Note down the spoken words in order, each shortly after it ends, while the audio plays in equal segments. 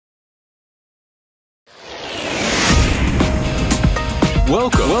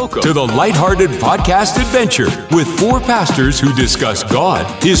Welcome to the Lighthearted Podcast Adventure with four pastors who discuss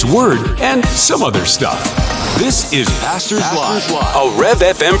God, His Word, and some other stuff. This is Pastors Live, a Rev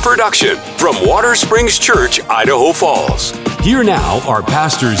FM production from Watersprings Church, Idaho Falls. Here now are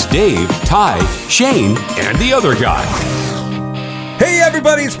Pastors Dave, Ty, Shane, and the other guy. Hey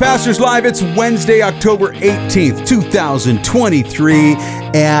everybody, it's Pastors Live. It's Wednesday, October 18th, 2023,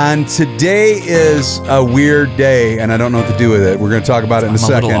 and today is a weird day, and I don't know what to do with it. We're going to talk about it in a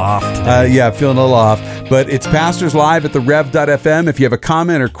second. I'm a little off today. Feeling a little off, but it's Pastors Live at the Rev.fm. If you have a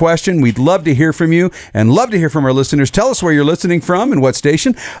comment or question, we'd love to hear from you and love to hear from our listeners. Tell us where you're listening from and what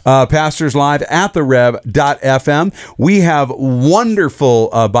station. Pastors Live at the Rev.fm. We have wonderful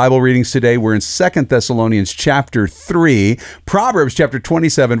Bible readings today. We're in 2 Thessalonians chapter 3, Proverbs chapter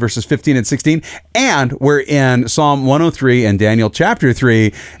 27, verses 15 and 16, and we're in Psalm 103 and Daniel chapter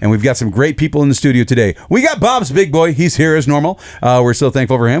 3, and we've got some great people in the studio today. We got Bob's big boy. He's here as normal. We're so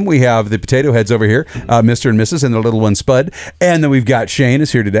thankful for him. We have the potato heads over here, Mr. and Mrs. and the little one, Spud, and then we've got Shane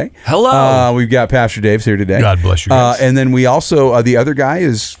is here today. Hello. We've got Pastor Dave's here today. God bless you guys. And then we also, the other guy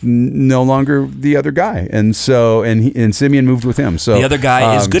is no longer the other guy, and so, and Simeon moved with him. So the other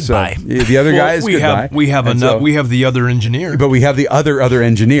guy is goodbye. The other guy is goodbye. We have the other engineer. But we have the other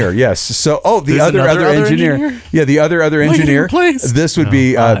engineer, yes. So, the There's other engineer. engineer? Yeah, the other engineer. This would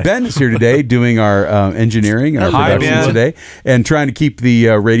be Ben is here today doing our engineering and our production today, and trying to keep the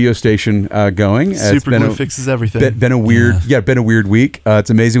radio station going. Super glue fixes everything. Been a weird week. It's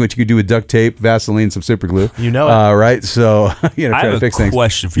amazing what you can do with duct tape, Vaseline, some super glue. You know it, right? So try to fix things. I have a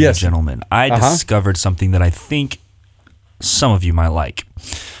question for you, gentlemen. I discovered something that I think some of you might like.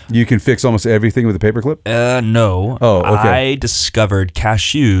 You can fix almost everything with a paperclip? No. Oh, okay. I discovered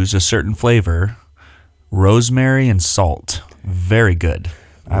cashews, a certain flavor, rosemary and salt. Very good.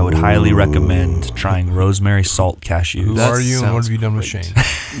 I would highly recommend trying rosemary salt cashews. Who are you and what have you done with Shane?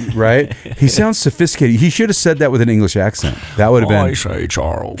 Right? He sounds sophisticated. He should have said that with an English accent. That would have been... I say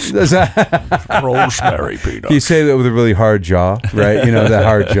Charles. Rosemary peanut. You say that with a really hard jaw, right? You know, that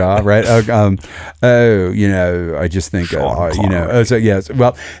hard jaw, right? I just think, yes.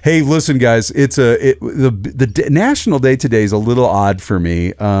 Well, hey, listen, guys, the National Day today is a little odd for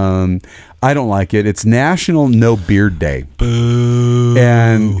me. I don't like it. It's National No Beard Day. Boo.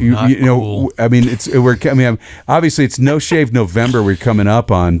 And Cool. I mean, obviously it's No Shave November we're coming up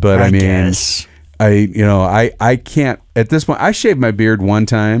on, but I guess. I can't at this point. I shaved my beard one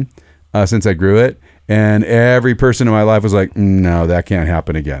time since I grew it, and every person in my life was like, no, that can't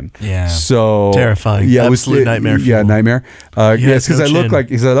happen again. Yeah. So terrifying. Yeah, absolute nightmare. Yeah, nightmare. Yes, because no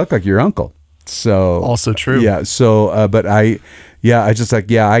I look like your uncle. So also true. Yeah. So, but I just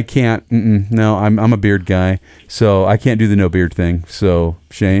I can't. No, I'm a beard guy, so I can't do the no beard thing. So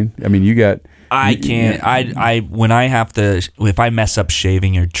Shane, I mean, you got. I can't. If I mess up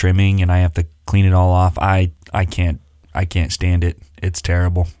shaving or trimming and I have to clean it all off, I can't stand it. It's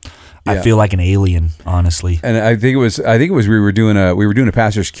terrible. Yeah. I feel like an alien, honestly. And I think it was we were doing a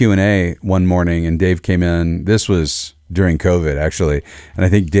pastor's Q&A one morning, and Dave came in. This was during COVID, actually, and I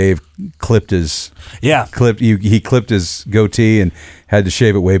think Dave clipped his goatee and had to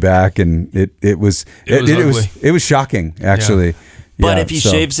shave it way back, and it was shocking, actually. Yeah. But if he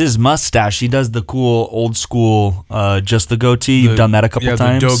shaves his mustache, he does the cool old school, just the goatee. You've done that a couple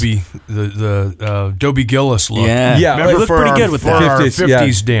times. The Dobie Gillis look. Yeah. Remember for pretty good with that. Our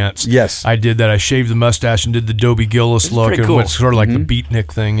 50s dance. Yes, I did that. I shaved the mustache and did the Dobie Gillis look, and went sort of like the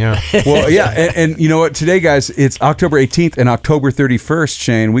beatnik thing. Yeah. Well, yeah, and you know what? Today, guys, it's October 18th and October 31st.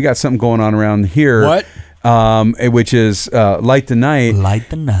 Shane, we got something going on around here. What? Which is Light the Night.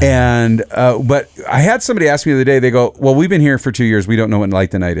 Light the Night. And but I had somebody ask me the other day. They go, "Well, we've been here for 2 years. We don't know what Light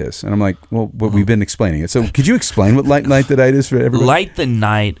the Night is." And I'm like, "Well, we've been explaining it. So, could you explain what Light the Night is for everybody?" Light the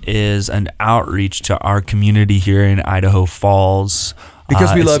Night is an outreach to our community here in Idaho Falls.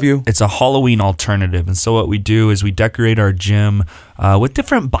 Because we love you. It's a Halloween alternative. And so what we do is we decorate our gym with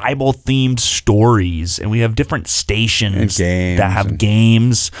different Bible-themed stories. And we have different stations that have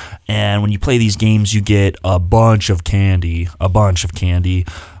games. And when you play these games, you get a bunch of candy.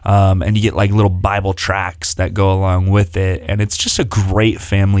 And you get like little Bible tracts that go along with it. And it's just a great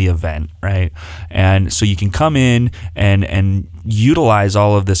family event, right? And so you can come in and utilize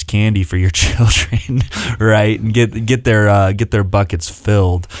all of this candy for your children, right? And get their buckets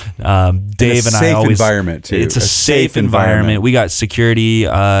filled. Dave and I always environment too. It's a safe environment. We got security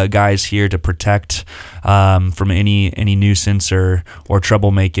guys here to protect from any nuisance or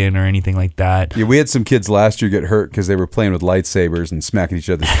troublemaking or anything like that. Yeah, we had some kids last year get hurt because they were playing with lightsabers and smacking each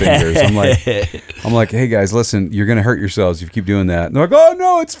other's fingers. I'm like, hey guys, listen, you're gonna hurt yourselves if you keep doing that. And they're like, oh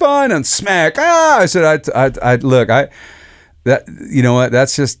no, it's fine. And smack. I said, that, you know what?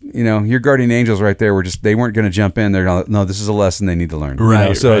 That's just, your guardian angels right there. They weren't going to jump in. They're going, no, this is a lesson they need to learn.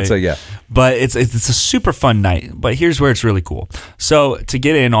 Right. So right. it's But it's a super fun night. But here's where it's really cool. So to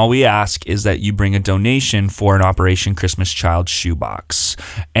get in, all we ask is that you bring a donation for an Operation Christmas Child shoebox.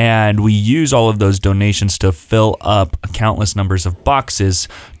 And we use all of those donations to fill up countless numbers of boxes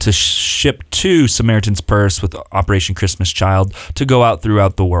to ship to Samaritan's Purse with Operation Christmas Child to go out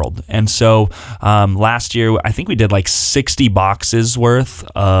throughout the world. And so last year, I think we did like 60 boxes worth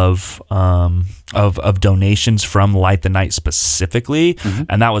of donations from Light the Night specifically,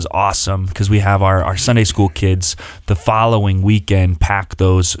 and that was awesome because we have our Sunday school kids the following weekend pack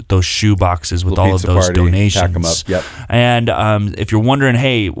those shoe boxes with all of those donations. Pack them up. Yep. And if you're wondering,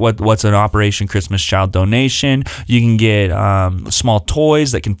 hey, what's an Operation Christmas Child donation? You can get small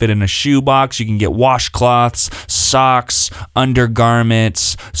toys that can fit in a shoe box. You can get washcloths, socks,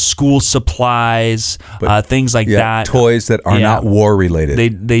 undergarments, school supplies, things like that. Toys that are not war related.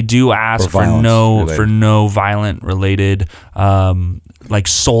 They do ask for no violent related like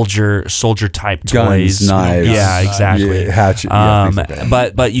soldier type guns, toys, knives, exactly, hatchet,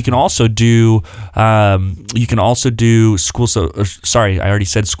 but you can also do school. Sorry, I already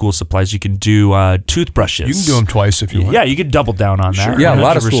said school supplies. You can do toothbrushes. You can do them twice if you want. Yeah, you could double down on that. Sure. Yeah, 100%. A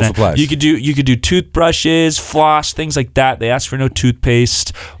lot of school supplies. You could do toothbrushes, floss, things like that. They ask for no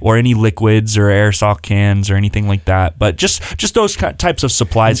toothpaste or any liquids or aerosol cans or anything like that. But just those types of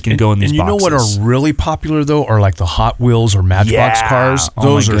supplies can go in these boxes. And you know what are really popular though are like the Hot Wheels or Matchbox cars.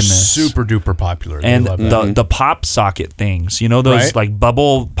 Those are super duper popular. And the pop socket things, those like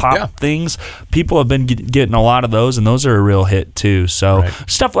bubble pop things. People have been getting a lot of those, and those are a real hit too. So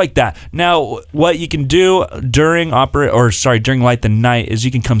stuff like that. Now, what you can do during Light the Night is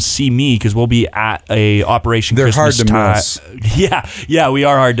you can come see me because we'll be at a Operation Christmas Child. Yeah, we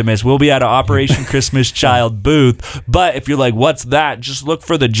are hard to miss. We'll be at an Operation Christmas Child booth. But if you're like, what's that? Just look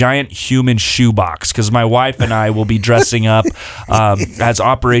for the giant human shoebox because my wife and I will be dressing up as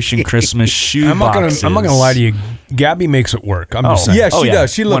Operation Christmas shoeboxes. I'm not gonna lie to you. Gabby makes it work. I'm just saying. Yeah, she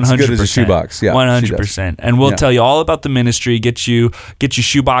does. She looks 100%. Good as a shoebox. Yeah, 100%. And we'll tell you all about the ministry. Get you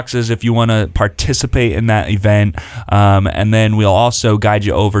shoeboxes if you want to participate in that event. And then we'll also guide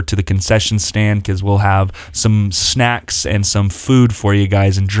you over to the concession stand because we'll have some snacks and some food for you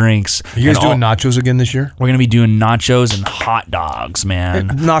guys and drinks. Are you guys doing nachos again this year? We're gonna be doing nachos and hot dogs, man.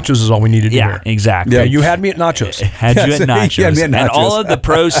 Nachos is all we needed to hear. Yeah, exactly. Yeah, you had me at nachos. Had you at nachos. And all of the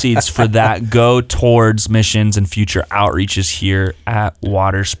proceeds for that go towards missions and future outreaches here at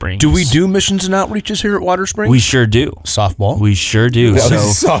Watersprings. Do we do missions and outreaches here at Watersprings? We sure do. Softball? We sure do.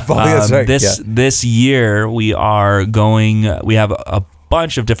 Softball, that's right. This year we are we have a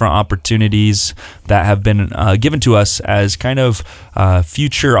bunch of different opportunities that have been given to us as kind of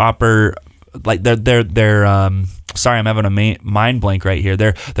future sorry, I'm having a mind blank right here.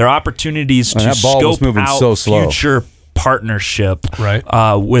 They're opportunities to scope out future partnership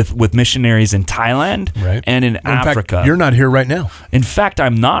with missionaries in Thailand and in Africa. Fact, you're not here right now. In fact,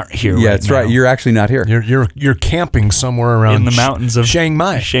 I'm not here right now. Yeah, that's right. You're actually not here. You're camping somewhere around in the mountains of Chiang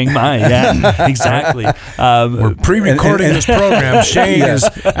Mai. Yeah, exactly. We're pre-recording this program. Shane is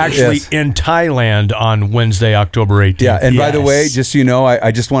actually in Thailand on Wednesday, October 18th. Yeah, and by the way, just so you know,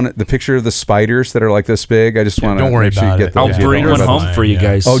 I just want the picture of the spiders that are like this big. I just want to make sure you get those. I'll bring one home for you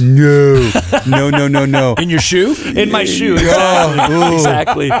guys. Oh, no. In your shoe? In my shoe.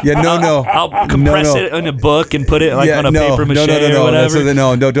 Exactly. Yeah, no. I'll compress it in a book and put it on a paper mache or whatever.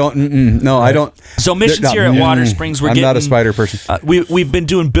 No, I don't. So missions here at Watersprings, I'm not a spider person. We've been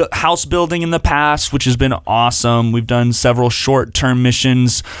doing house building in the past, which has been awesome. We've done several short-term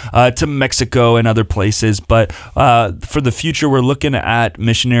missions to Mexico and other places, but for the future, we're looking at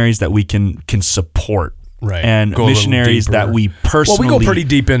missionaries that we can support. Right. And missionaries that we personally... Well, we go pretty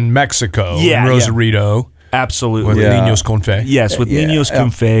deep in Mexico, in Rosarito. Absolutely. With Niños con Fe. Yes, with Niños con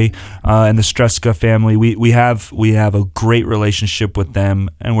Fe and the Streska family. We have a great relationship with them,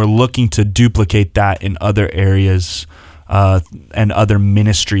 and we're looking to duplicate that in other areas and other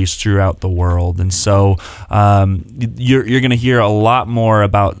ministries throughout the world. And so you're going to hear a lot more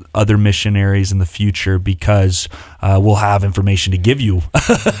about other missionaries in the future because we'll have information to give you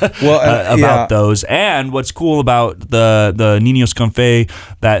about those. And what's cool about the Niños con Fe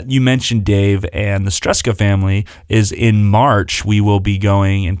that you mentioned, Dave, and the Streska family is in March we will be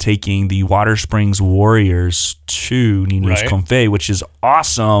going and taking the Watersprings Warriors to Niños con Fe, which is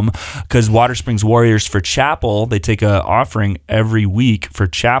awesome because Watersprings Warriors for Chapel, they take a offering every week for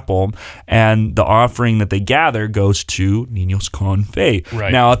Chapel, and the offering that they gather goes to Niños con Fe.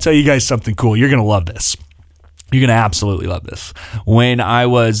 Right. Now, I'll tell you guys something cool. You're going to love this. You're going to absolutely love this. When I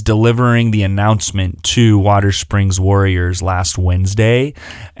was delivering the announcement to Watersprings Warriors last Wednesday,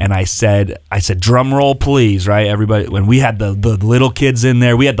 and I said, drum roll, please, right? Everybody, when we had the little kids in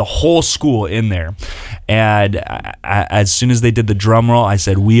there, we had the whole school in there. And as soon as they did the drum roll, I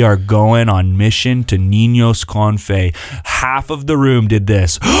said, we are going on mission to Niños con Fe. Half of the room did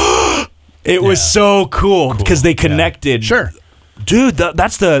this. It was so cool because they connected. Sure. Dude,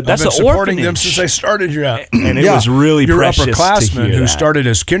 that's the I've been supporting orphanage. them since I started here. And it was really your precious upperclassmen to hear who that. started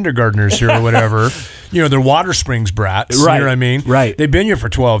as kindergartners here or whatever. They're Watersprings brats. Right. You know what I mean? Right. They've been here for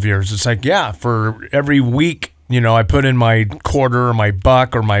 12 years. It's like, for every week, I put in my quarter or my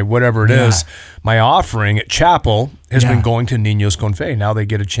buck or my whatever it is. My offering at chapel has been going to Niños con Fe. Now they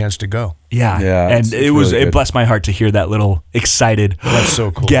get a chance to go. Yeah. And it blessed my heart to hear that little excited That's so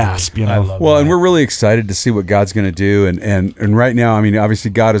cool, gasp. I love that. And we're really excited to see what God's going to do. And right now,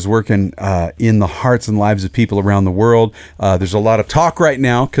 obviously God is working in the hearts and lives of people around the world. There's a lot of talk right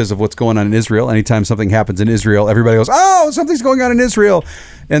now because of what's going on in Israel. Anytime something happens in Israel, everybody goes, oh, something's going on in Israel.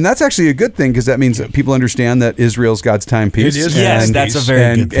 And that's actually a good thing because that means that people understand that Israel's God's timepiece. It is. Yes, that's a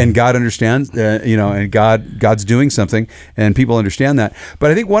very good thing. And God understands, and God's doing something, and people understand that.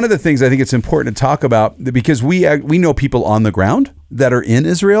 But I think one of the things I think it's important to talk about, because we know people on the ground that are in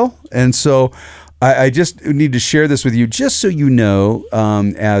Israel, and so I just need to share this with you, just so you know,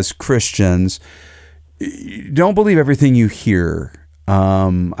 as Christians, don't believe everything you hear.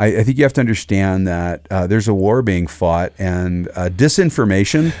 I think you have to understand that there's a war being fought, and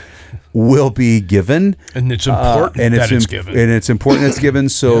disinformation will be given, and it's important that it's given. And it's important it's given.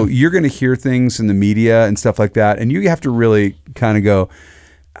 So you're going to hear things in the media and stuff like that, and you have to really kind of go,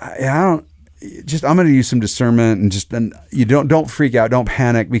 I'm going to use some discernment, and you don't freak out, don't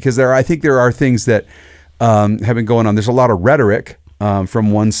panic, because I think there are things that have been going on. There's a lot of rhetoric.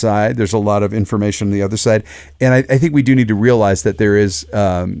 From one side, there's a lot of information on the other side, and I think we do need to realize that there is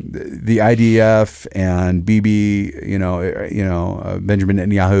the IDF and Bibi, Benjamin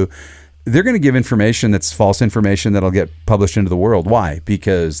Netanyahu. They're going to give information that's false information that'll get published into the world. Why?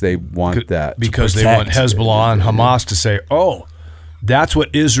 Because they want that. Because they want Hezbollah and Hamas to say, "Oh, that's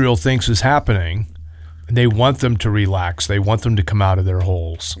what Israel thinks is happening." They want them to relax. They want them to come out of their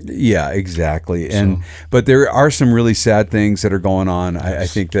holes. Yeah, exactly. But there are some really sad things that are going on. I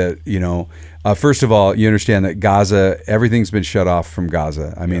think that, first of all, you understand that Gaza, everything's been shut off from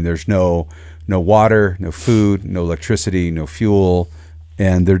Gaza. There's no water, no food, no electricity, no fuel.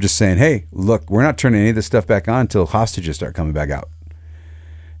 And they're just saying, hey, look, we're not turning any of this stuff back on until hostages start coming back out.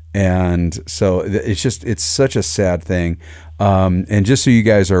 And so it's such a sad thing. And just so you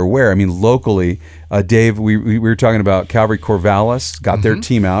guys are aware, locally, Dave, we were talking about Calvary Corvallis got their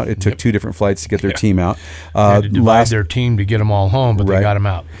team out. It took 2 different flights to get their team out. They had to divide their team to get them all home, but they got them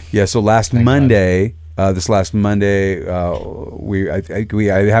out. Yeah, so last Monday, I haven't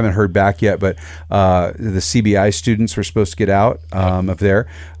heard back yet, but the CBI students were supposed to get out of there.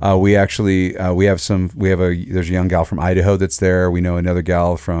 There's a young gal from Idaho that's there. We know another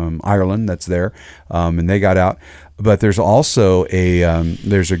gal from Ireland that's there, and they got out. But there's also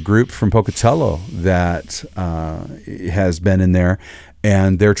there's a group from Pocatello that has been in there,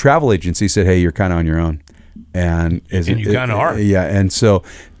 and their travel agency said, hey, you're kind of on your own. And you kind of are. Yeah. And so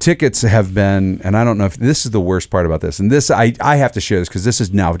tickets have been, and I don't know if this is the worst part about this. And this, I have to share this because this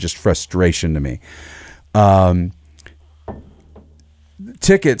is now just frustration to me.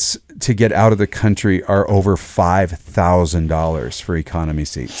 Tickets to get out of the country are over $5,000 for economy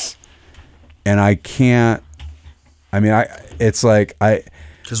seats. And I can't, it's like,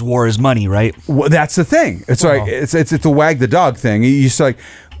 because war is money, right? Well, that's the thing. It's like, it's a wag the dog thing. You just like,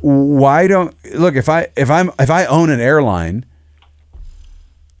 why don't look if I own an airline,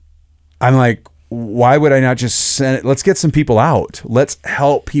 I'm like, why would I not just send it? Let's get some people out. Let's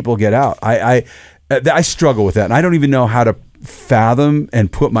help people get out. I struggle with that, and I don't even know how to fathom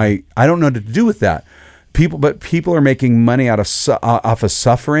and I don't know what to do with that. People are making money off of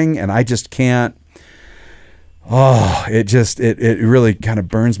suffering, and I just can't. Oh, it really kind of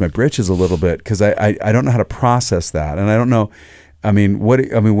burns my britches a little bit because I don't know how to process that, and I don't know.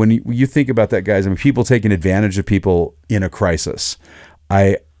 When you think about that, guys, people taking advantage of people in a crisis,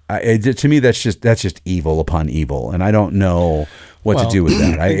 to me, that's just evil upon evil, and I don't know what to do with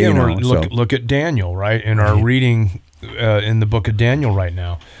that. Look at Daniel, right? In our reading in the book of Daniel right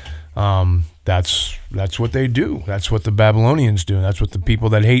now, that's what they do. That's what the Babylonians do. And that's what the people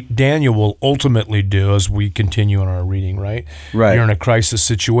that hate Daniel will ultimately do as we continue in our reading, right? Right. You're in a crisis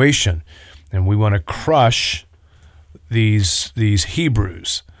situation, and we want to crush these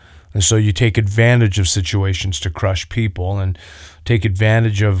Hebrews And so you take advantage of situations to crush people, and take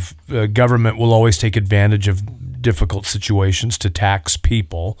advantage of government will always take advantage of difficult situations to tax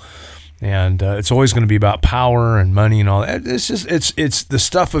people. And it's always going to be about power and money and all that. It's the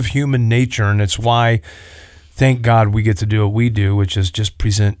stuff of human nature, and it's why, thank God, we get to do what we do, which is just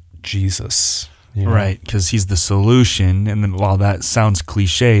present Jesus. You know? Right, because he's the solution. And then while that sounds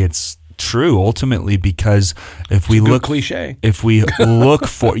cliche, it's true ultimately, because if we look for if we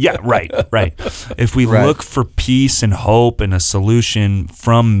look for peace and hope and a solution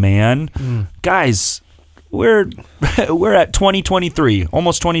from man, guys, we're at 2023,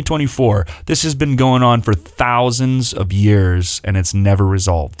 almost 2024. This has been going on for thousands of years, and it's never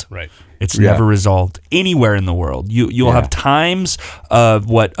resolved. Right. It's never resolved anywhere in the world. You'll have times of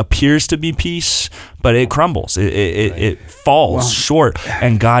what appears to be peace, but it crumbles. It falls short,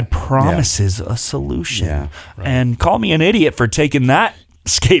 and God promises a solution. Yeah. Right. And call me an idiot for taking that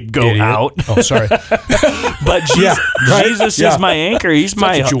scapegoat out. Oh, sorry. But Jesus is my anchor. He's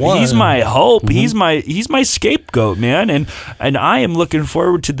my hope. Mm-hmm. He's my scapegoat, man. And I am looking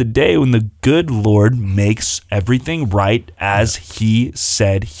forward to the day when the good Lord makes everything right as he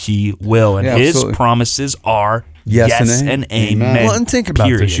said he will. And his promises are yes and amen. Well, and think about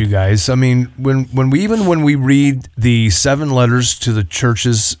this, you guys. I mean, when we read the 7 letters to the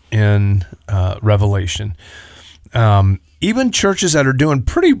churches in Revelation, even churches that are doing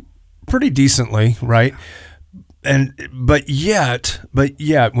pretty decently, right? But yet,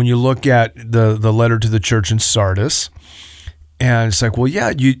 when you look at the letter to the church in Sardis, and it's like, well, yeah,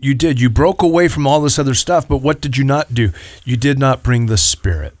 you did. You broke away from all this other stuff, but what did you not do? You did not bring the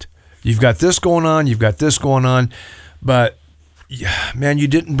Spirit. You've got this going on, you've got this going on, but man, you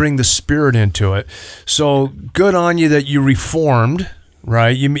didn't bring the Spirit into it. So good on you that you reformed,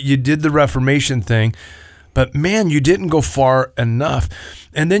 right? You did the Reformation thing. But man, you didn't go far enough.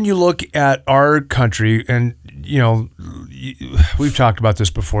 And then you look at our country, and we've talked about this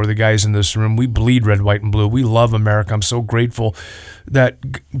before, the guys in this room, we bleed red, white, and blue. We love America. I'm so grateful that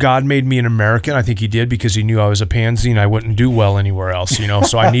God made me an American. I think he did, because he knew I was a pansy and I wouldn't do well anywhere else,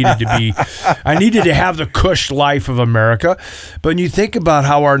 So I needed to have the cush life of America. But when you think about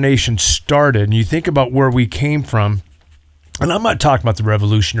how our nation started, and you think about where we came from, and I'm not talking about the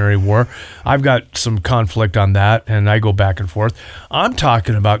Revolutionary War. I've got some conflict on that, and I go back and forth. I'm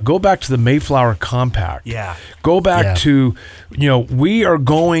talking about go back to the Mayflower Compact. Yeah. Go back to, we are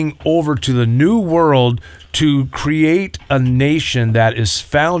going over to the New World to create a nation that is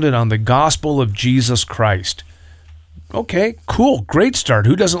founded on the gospel of Jesus Christ. Okay, cool. Great start.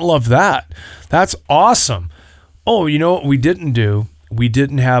 Who doesn't love that? That's awesome. Oh, you know what we didn't do? We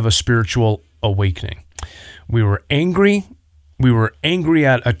didn't have a spiritual awakening. We were angry. We were angry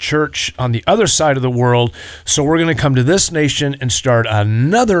at a church on the other side of the world, so we're going to come to this nation and start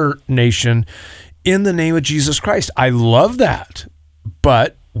another nation in the name of Jesus Christ. I love that,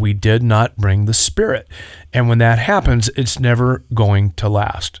 but we did not bring the Spirit. And when that happens, it's never going to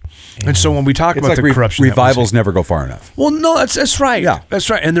last. Yeah. And so when we talk about the corruption... Revivals never go far enough. Well, no, that's right. Yeah. That's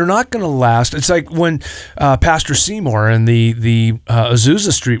right. And they're not going to last. It's like when Pastor Seymour and the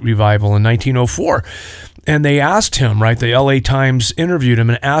Azusa Street revival in 1904... And they asked him, right? The LA Times interviewed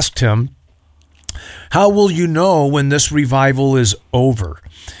him and asked him, how will you know when this revival is over?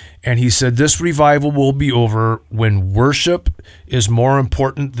 And he said, this revival will be over when worship is more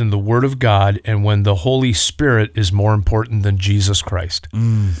important than the Word of God, and when the Holy Spirit is more important than Jesus Christ.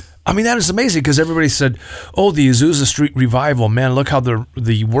 I mean, that is amazing, because everybody said, oh, the Azusa Street revival, man, look how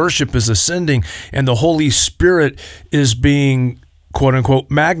the worship is ascending and the Holy Spirit is being, quote unquote,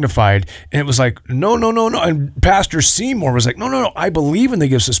 magnified. And it was like, no. And Pastor Seymour was like, no, I believe in the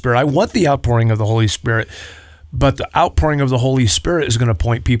gifts of the Spirit. I want the outpouring of the Holy Spirit. But the outpouring of the Holy Spirit is going to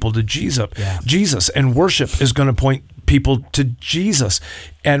point people to Jesus, and worship is going to point people to Jesus.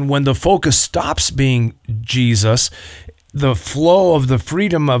 And when the focus stops being Jesus, the flow of the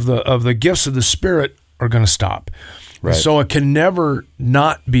freedom of the gifts of the Spirit are going to stop. Right. So it can never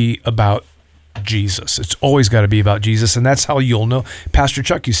not be about Jesus. It's always got to be about Jesus, and that's how you'll know. Pastor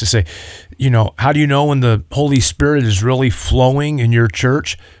Chuck used to say, how do you know when the Holy Spirit is really flowing in your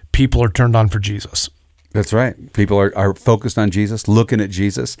church? People are turned on for Jesus. That's right. People are focused on Jesus, looking at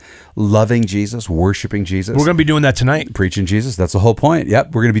Jesus, loving Jesus, worshiping Jesus. We're going to be doing that tonight. Preaching Jesus. That's the whole point.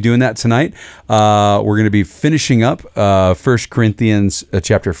 Yep. We're going to be doing that tonight. We're going to be finishing up 1 Corinthians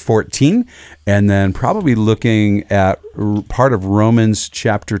chapter 14, and then probably looking at part of Romans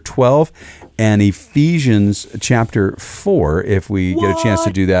chapter 12. and Ephesians chapter 4, if we get a chance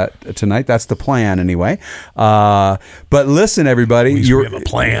to do that tonight. That's the plan anyway. But listen, everybody. We have a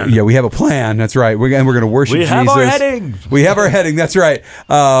plan. Yeah, we have a plan. That's right. We're going to worship Jesus. We have our heading. We have our heading. That's right.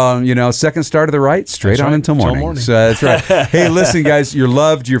 Second star to the right, straight on until morning. So that's right. Hey, listen, guys, you're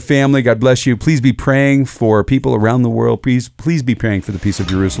loved, your family. God bless you. Please be praying for people around the world. Please be praying for the peace of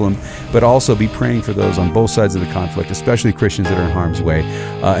Jerusalem, but also be praying for those on both sides of the conflict, especially Christians that are in harm's way.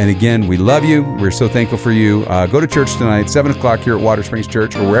 And again, we love you. We're so thankful for you. Go to church tonight, 7 o'clock here at Watersprings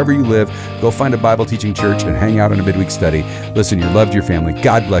Church, or wherever you live. Go find a Bible teaching church and hang out on a midweek study. Listen, you're loved, your family.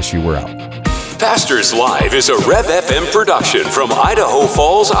 God bless you. We're out. Pastors Live is a Rev FM production from Idaho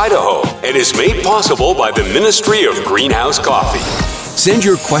Falls, Idaho, and is made possible by the Ministry of Greenhouse Coffee. Send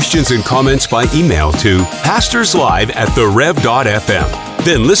your questions and comments by email to pastorslive@therev.fm.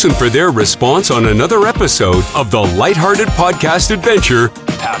 Then listen for their response on another episode of the lighthearted podcast adventure,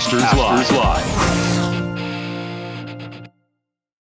 Pastors Live.